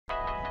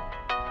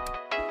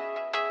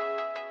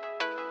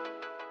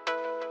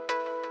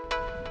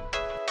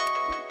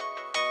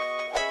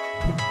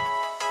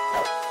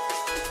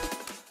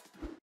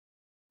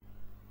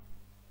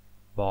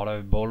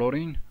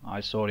բոլորին,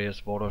 այսօր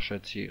ես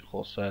որոշեցի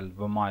խոսել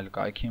վմայել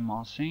կայքի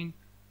մասին,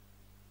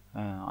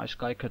 այս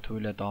կայքը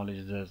թույլ է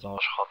տալիս ձեզ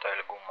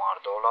աշխատել գումար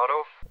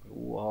դոլարով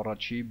ու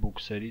առաջի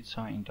բուքսերից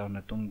է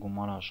ինտերնետում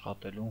գումար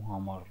աշխատելու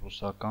համար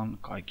ռուսական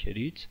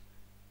կայքերից,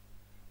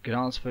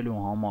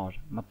 գրանցվելու համար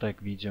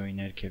մտեք վիդեոյի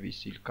ներքևի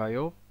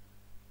սիլկայով,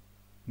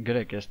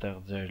 գրեք այստեղ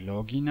ձեր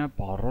լոգինը,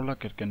 պարոլը,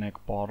 կրկնեք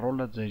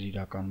պարոլը, ձեր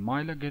իրական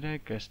մայլը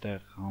գրեք,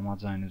 այստեղ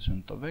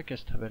համաձայնություն տվեք,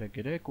 այս թվերը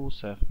գրեք ու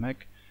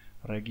սեղմեք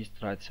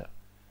ռեգիստրացիա։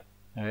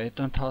 Այդ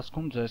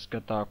ընթացքում ձեզ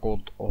կտա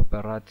կոդ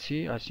օպերացի,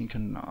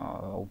 այսինքն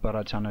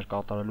օպերացիաներ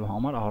կատարելու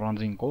համար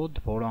առանձին կոդ,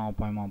 որը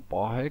անպայման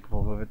պահեք,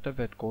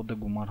 որովհետև այդ կոդը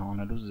գումար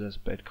հանելուց ձեզ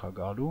պետք է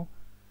գալու։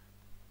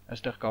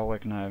 Այստեղ կարող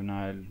եք նաև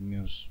նայել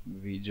մյուս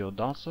վիդեո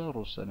դասը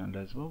ռուսերեն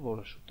լեզվով,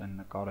 որը շուտ են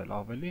նկարել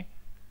ավելի։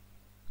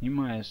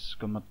 Հիմա ես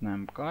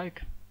կմտնեմ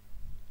կայք,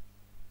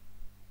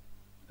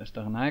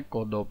 այստեղ նայեք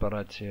կոդ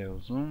օպերացիա է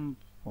ուզում,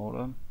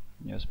 որը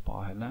ես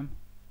պահել եմ,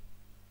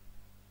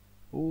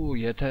 ու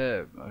եթե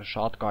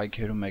շատ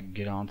կայքերում եք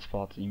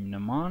գրանցված իմ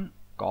նման,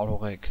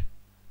 կարող եք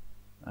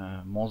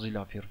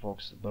Mozilla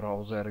Firefox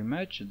բրաուզերի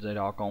մեջ ձեր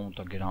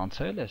ակաունտը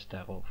գրանցել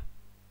այստեղով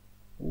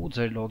ու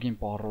ձեր լոգին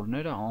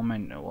պարոլները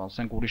ամեն,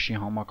 ասենք ուրիշի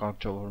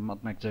համակարգչով որ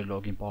մտնեք ձեր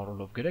լոգին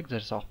պարոլով գրեք,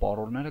 ձեր սաղ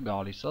պարոլները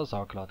գալիս է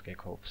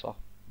զակլատկեքով,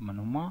 սաղ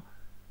մնում է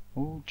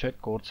ու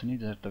չեք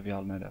կորցնի ձեր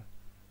տվյալները։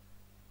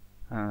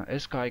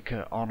 Այս կայքը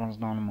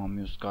առանձնանում է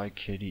մյուս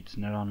կայքերից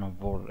նրանով,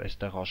 որ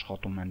այստեղ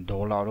աշխատում են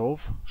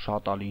դոլարով,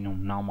 շատ է լինում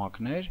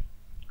նամակներ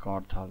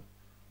կարդալ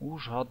ու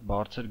շատ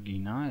բարձր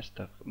գին է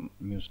այստեղ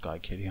մյուս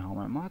կայքերի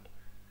համեմատ։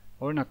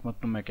 Օրինակ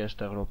մտնում եք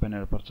այստեղ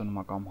րոպեները բրծնում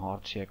կամ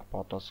հարցի եք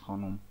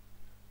պատասխանում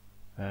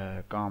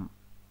կամ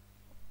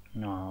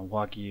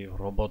ուղղակի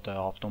ռոբոտը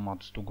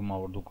ավտոմատ ստուգում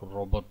է, որ դուք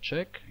ռոբոտ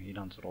չեք,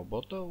 իրանց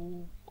ռոբոտը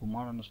ու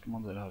գումարը նստում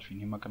է ձեր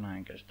հաշվին։ Հիմա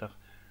կնայենք այստեղ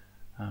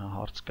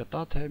հարց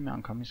կտա, թե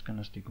միանգամից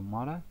կնստի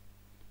գումարը։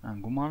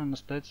 Գումարը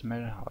նստեց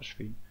մեր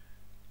հաշվին։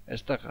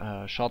 Այստեղ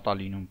շատ է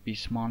լինում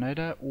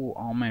պիսմաները ու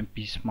ամեն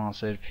պիսման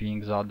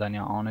սերֆինգ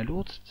զադանյա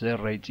անելուց ձեր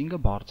ռեյտինգը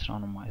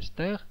բարձրանում է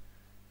այստեղ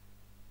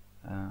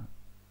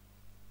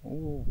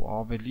ու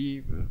ավելի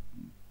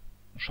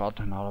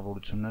շատ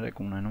հնարավորություններ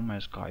եք ունենում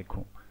այս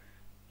կայքում։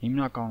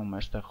 Հիմնականում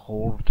այստեղ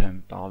խորհուրդ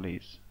եմ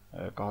տալիս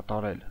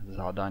կատարել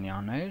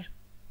զադանյաներ,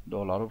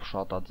 դոլարով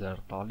շատ է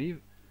ձեռ տալի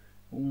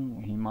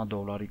ու հիմա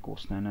դոլարի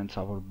կուրսն հենց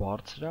որ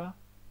բարձր է,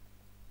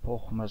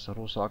 փոխում ես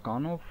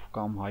ռուսականով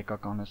կամ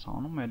հայկական ես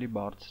անում, էլի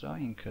բարձր է,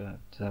 ինքը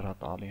ձեռ է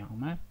տալի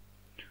ամե։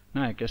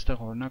 Նայեք,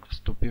 այստեղ օրինակ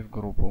վստուպիվ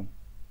գրուպում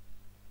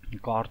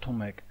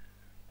կարդում եք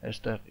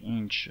այստեղ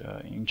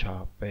ինչ է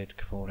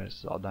պետք որ այս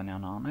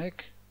զադանյան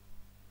անեք։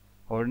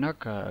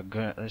 Օրինակ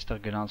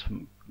այստեղ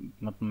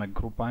մտնում եք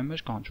գրուպայի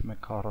մեջ, կանչում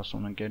եք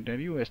 40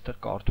 ընկերների ու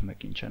այստեղ կարդում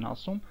եք ինչ են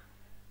ասում։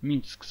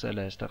 Մինչ սկսել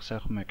է այստեղ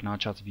սեղմում եք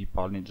նաչած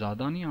վիպալնի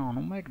զադանի,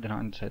 անում եք,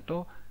 դրանից հետո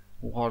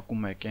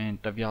ուղարկում եք այն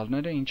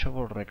տվյալները, ինչը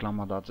որ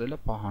ռեկլամադածելը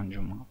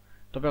պահանջում է։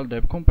 Տվյալ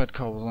դեպքում պետք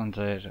է ուզեն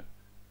ձեր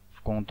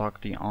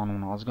կոնտակտի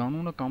անուն,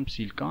 ազգանունը կամ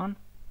սիլկան,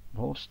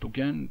 որ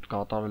ստուգեն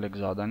կատարել եք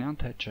զադանյան,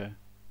 թե չէ։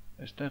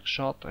 Այստեղ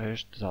շատ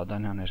հեշտ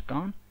զադանյաներ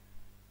կան։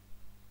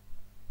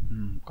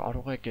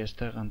 Կարող եք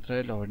այստեղ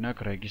ընտրել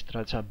օրինակ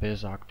ռեգիստրացիա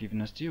bez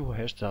ակտիվնստի ու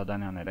հեշտ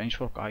զադանյաներ, ինչ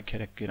որ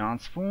կայքեր եք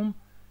գրանցվում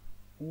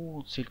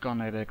ու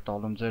սիլկաներ եք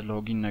տալում ձեր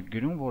լոգինն եք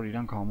գրում, որ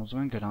իրանք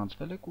համոզում են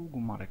գրանցվել եք ու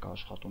գումար եք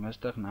աշխատում։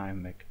 Այստեղ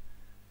նայում եք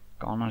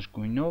կանաչ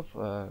գույնով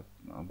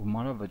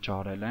գումարը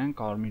վճարել են,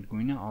 կարմիր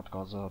գույնը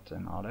ատկազած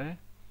են արել։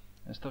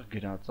 Այստեղ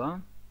գրած է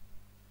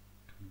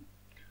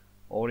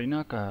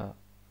օրինակ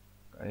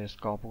այս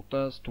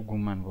կապուտը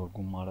ստուգում են որ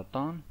գումարը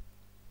տան։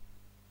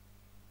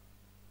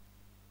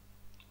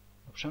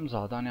 Ոբշեմ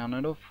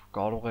զադանյաներով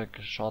կարող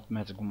եք շատ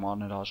մեծ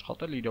գումարներ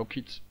աշխատել,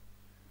 իրոքից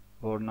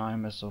որ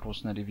նայում ես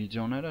ռուսների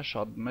վիդեոները,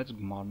 շատ մեծ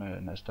գումարներ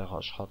են այստեղ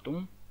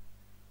աշխատում։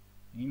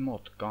 Իմ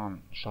մոտ կան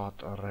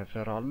շատ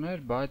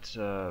ռեֆերալներ, բայց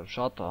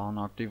շատ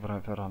անակտիվ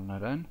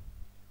ռեֆերալներ են։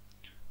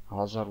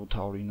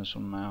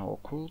 1899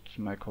 հոգուց,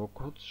 1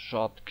 հոգուց,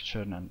 շատ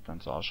քչերն են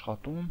տենց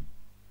աշխատում։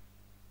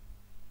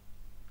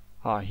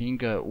 Հա,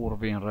 5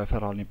 ուրվին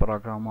ռեֆերալի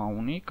պրոգրամա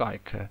ունի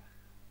կայքը,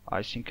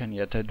 այսինքն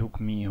եթե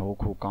դուք մի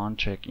հոգու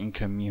կանչեք,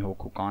 ինքը մի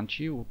հոգու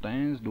կանչի ու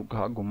տենց դուք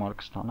հա գումար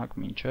կստանաք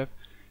մինչև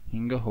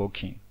 5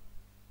 հոգին։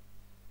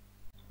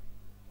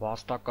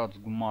 Վաստակած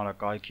գումարը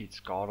կայքից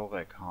կարող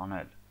եք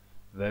հանել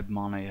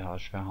WebMoney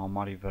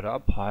հաշվեհամարի վրա,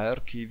 Payer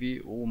TV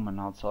ու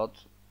մնացած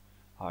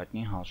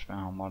հայտնի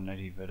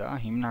հաշվեհամարների վրա։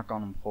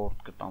 Հիմնականում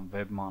խորհուրդ կտամ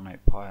WebMoney,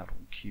 Payer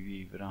ու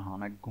TV-ի վրա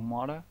հանեք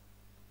գումարը։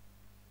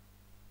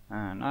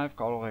 Նաև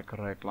կարող եք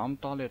ռեկլամ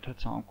տալ, եթե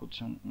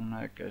ցանկություն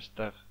ունեք,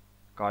 այստեղ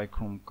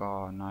կայքում կա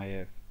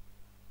նաև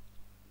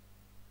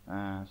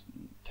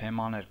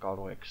թեմաներ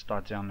կարող եք,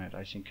 ստատյաներ,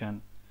 այսինքն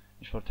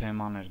ինչ-որ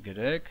թեմաներ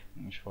գրեք,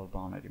 ինչ-որ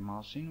բաների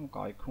մասին ու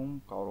կայքում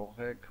կարող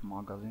եք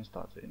մագազին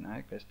ստատիա,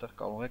 նայեք, այստեղ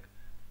կարող եք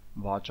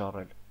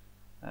վաճառել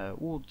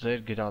ու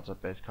ձեր գրածը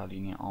պետք է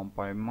լինի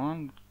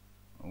անպայման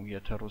ու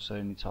եթե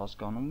ռուսերենից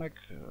հասկանում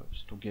եք,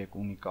 ստուգեք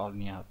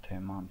ունիկալնի է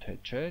թեման, թե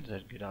չէ,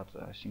 ձեր գրածը,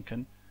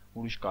 այսինքն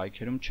ուրիշ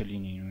կայքերում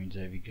չլինի նույն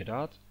ձևի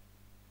գրած,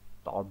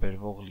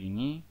 տարբերվող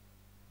լինի,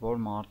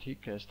 որ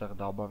մարդիկ այստեղ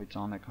դաբավից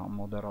անեք համ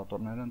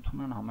մոդերատորներ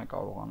ընդունեն, համ է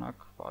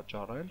կարողանաք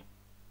վաճառել։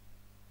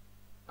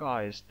 Կա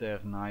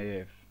այստեղ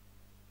նաև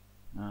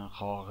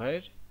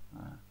խաղեր,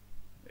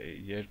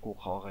 երկու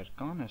խաղեր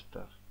կան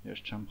այստեղ,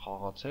 ես չեմ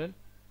խաղացել,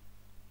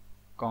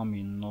 կամ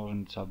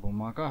նորից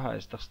բումակա, հա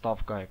այստեղ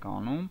ստավկա եք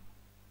անում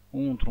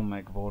ու ընտրում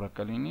եք որը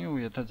կլինի ու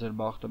եթե ձեր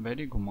բախտը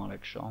բերի գումար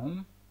եք շահում։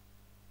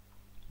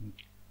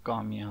 Կա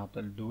մի հատ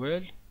էլ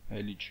դուել,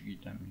 էլի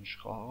չգիտեմ ինչ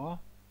խաղա։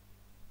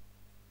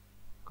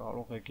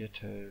 Կարող եք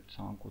եթե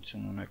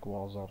ցանկություն ունեք ու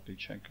ազարտի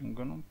չեք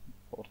ընկնում,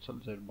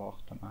 փորձել ձեր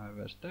բախտը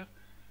նաև այստեղ։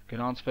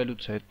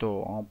 Գրանցվելուց հետո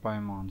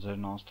անպայման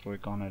ձեր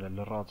նաստրոյկաները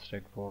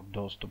լրացրեք, որ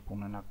դոստուպ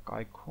ունենաք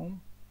կայքում,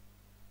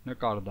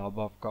 նկար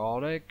դաբավ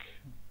կարեք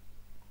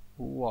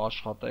ու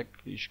աշխատեք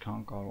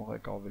ինչքան կարող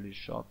եք ավելի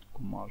շատ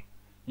գումար։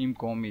 Իմ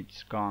կողմից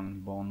կան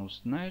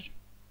բոնուսներ,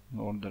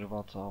 որ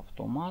դրված է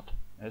ավտոմատ,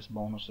 այս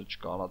բոնուսը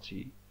չկարացի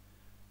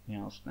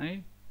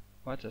միացնել,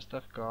 բայց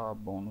այստեղ կա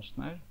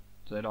բոնուսներ,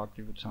 ձեր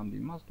ակտիվության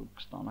դիմաց դուք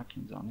կստանաք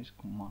ինձանից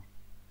գումար։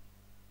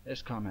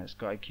 Այսքան է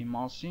կայքի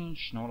մասին,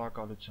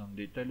 շնորհակալություն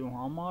դիտելու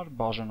համար,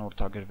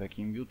 բաժանորդագրվեք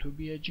իմ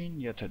YouTube-ի էջին,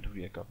 եթե դուր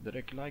եկավ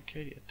դրեք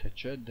լայքեր, եթե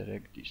չէ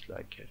դրեք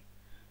դիսլայքեր։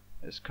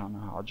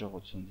 Այսքանը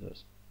հաջողություն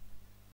ձեզ։